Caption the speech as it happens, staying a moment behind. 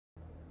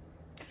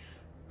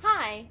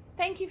Hi,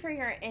 thank you for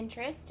your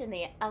interest in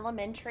the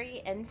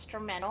Elementary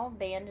Instrumental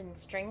Band and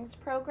Strings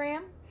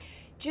program.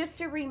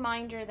 Just a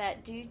reminder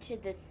that due to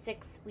the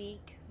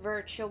 6-week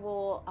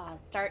virtual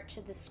start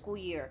to the school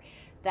year,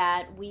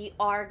 that we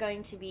are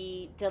going to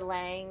be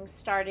delaying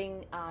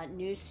starting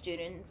new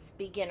students,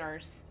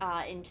 beginners,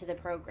 into the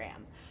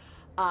program.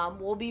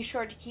 We'll be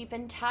sure to keep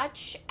in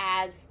touch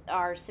as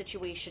our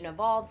situation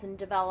evolves and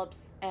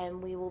develops,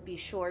 and we will be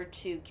sure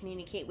to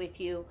communicate with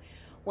you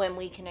when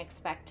we can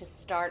expect to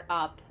start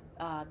up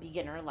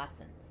beginner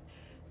lessons.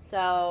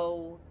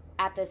 So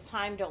at this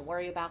time, don't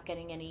worry about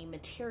getting any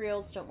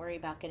materials, don't worry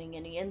about getting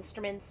any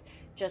instruments.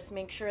 Just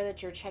make sure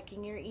that you're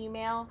checking your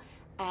email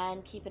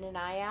and keeping an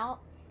eye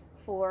out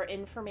for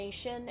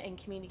information and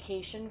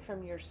communication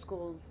from your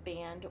school's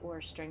band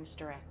or strings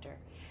director.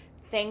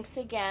 Thanks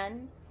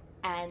again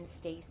and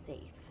stay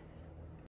safe.